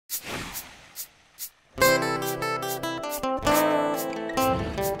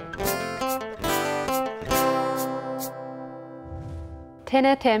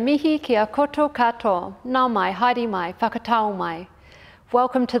Tēnā te mihi kia koto katoa, nā mai, haere mai, whakatau mai.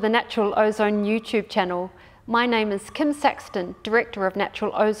 Welcome to the Natural Ozone YouTube channel. My name is Kim Saxton, Director of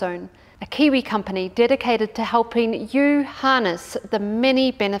Natural Ozone, a Kiwi company dedicated to helping you harness the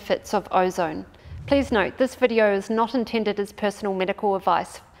many benefits of ozone. Please note, this video is not intended as personal medical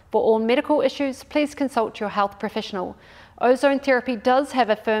advice. For all medical issues, please consult your health professional. Ozone therapy does have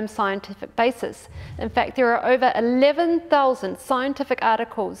a firm scientific basis. In fact, there are over 11,000 scientific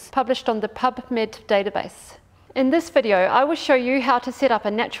articles published on the PubMed database. In this video, I will show you how to set up a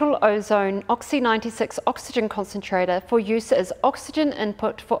natural ozone Oxy 96 oxygen concentrator for use as oxygen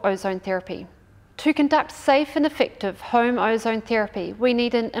input for ozone therapy. To conduct safe and effective home ozone therapy, we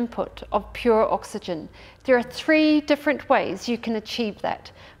need an input of pure oxygen. There are 3 different ways you can achieve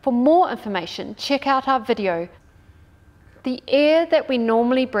that. For more information, check out our video. The air that we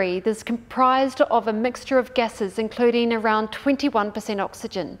normally breathe is comprised of a mixture of gases, including around 21%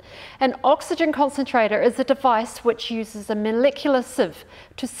 oxygen. An oxygen concentrator is a device which uses a molecular sieve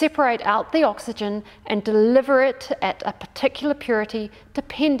to separate out the oxygen and deliver it at a particular purity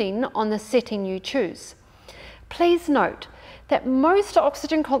depending on the setting you choose. Please note that most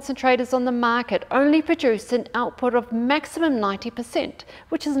oxygen concentrators on the market only produce an output of maximum 90%,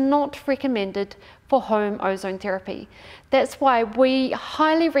 which is not recommended for home ozone therapy. That's why we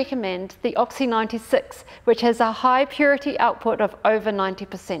highly recommend the Oxy 96, which has a high purity output of over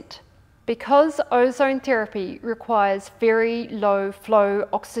 90%. Because ozone therapy requires very low flow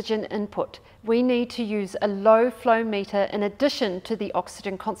oxygen input, we need to use a low flow meter in addition to the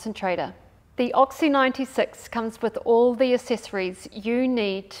oxygen concentrator. The Oxy 96 comes with all the accessories you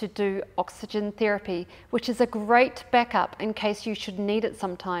need to do oxygen therapy, which is a great backup in case you should need it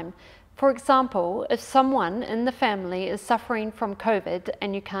sometime. For example, if someone in the family is suffering from COVID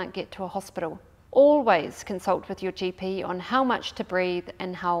and you can't get to a hospital. Always consult with your GP on how much to breathe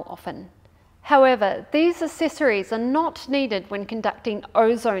and how often. However, these accessories are not needed when conducting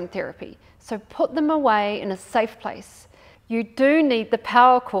ozone therapy, so put them away in a safe place. You do need the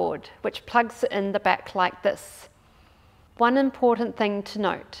power cord, which plugs in the back like this. One important thing to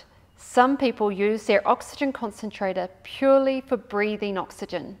note, some people use their oxygen concentrator purely for breathing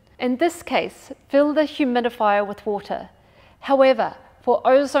oxygen. In this case, fill the humidifier with water. However, for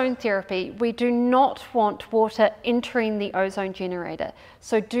ozone therapy, we do not want water entering the ozone generator,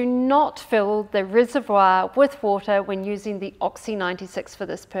 so do not fill the reservoir with water when using the Oxy 96 for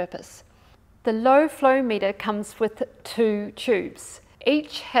this purpose. The low flow meter comes with 2 tubes.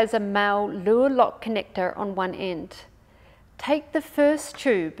 Each has a male lure lock connector on one end. Take the first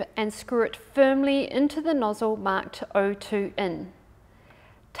tube and screw it firmly into the nozzle marked O2 in.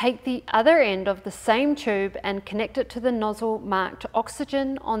 Take the other end of the same tube and connect it to the nozzle marked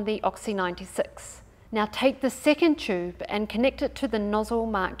oxygen on the Oxy 96. Now take the second tube and connect it to the nozzle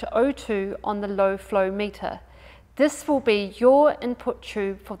marked O2 on the low flow meter. This will be your input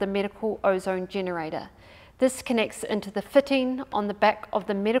tube for the medical ozone generator. This connects into the fitting on the back of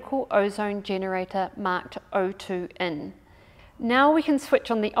the medical ozone generator marked O2 in. Now we can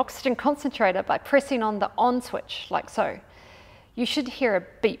switch on the oxygen concentrator by pressing on the on switch, like so. You should hear a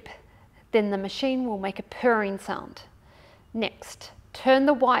beep, then the machine will make a purring sound. Next, turn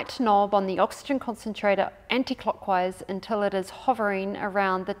the white knob on the oxygen concentrator anti-clockwise until it is hovering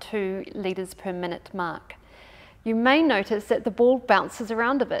around the 2 liters per minute mark. You may notice that the ball bounces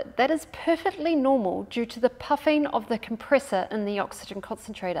around a bit. That is perfectly normal due to the puffing of the compressor in the oxygen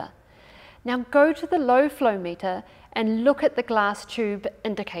concentrator. Now go to the low flow meter and look at the glass tube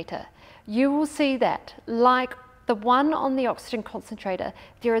indicator. You will see that, like the one on the oxygen concentrator,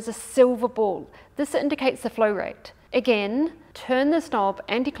 there is a silver ball. This indicates the flow rate. Again, turn this knob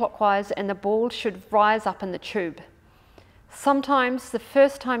anti-clockwise and the ball should rise up in the tube. Sometimes the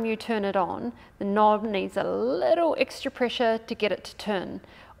first time you turn it on, the knob needs a little extra pressure to get it to turn.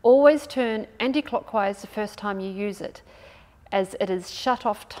 Always turn anti-clockwise the first time you use it, as it is shut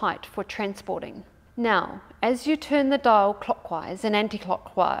off tight for transporting. Now, as you turn the dial clockwise and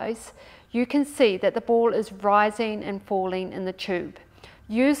anti-clockwise, you can see that the ball is rising and falling in the tube.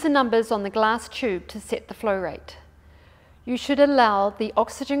 Use the numbers on the glass tube to set the flow rate. You should allow the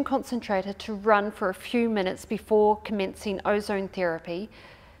oxygen concentrator to run for a few minutes before commencing ozone therapy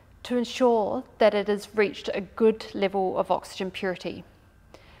to ensure that it has reached a good level of oxygen purity.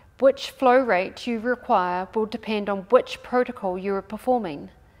 Which flow rate you require will depend on which protocol you are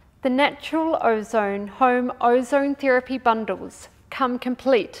performing. The Natural Ozone Home Ozone Therapy bundles come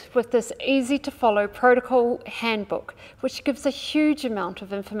complete with this easy to follow protocol handbook, which gives a huge amount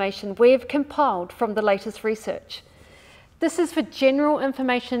of information we have compiled from the latest research. This is for general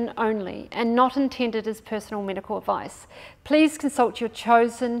information only and not intended as personal medical advice. Please consult your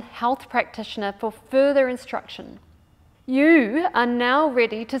chosen health practitioner for further instruction. You are now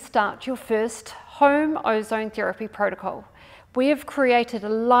ready to start your first home ozone therapy protocol. We have created a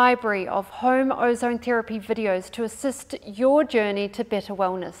library of home ozone therapy videos to assist your journey to better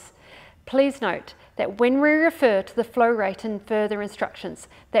wellness. Please note that when we refer to the flow rate in further instructions,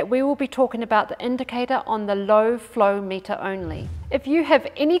 that we will be talking about the indicator on the low flow meter only. If you have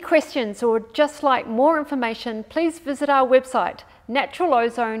any questions or just like more information, please visit our website,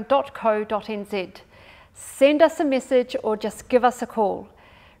 naturalozone.co.nz. Send us a message or just give us a call.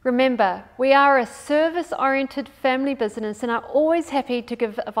 Remember, we are a service-oriented family business and are always happy to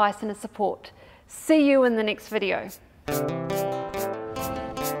give advice and support. See you in the next video.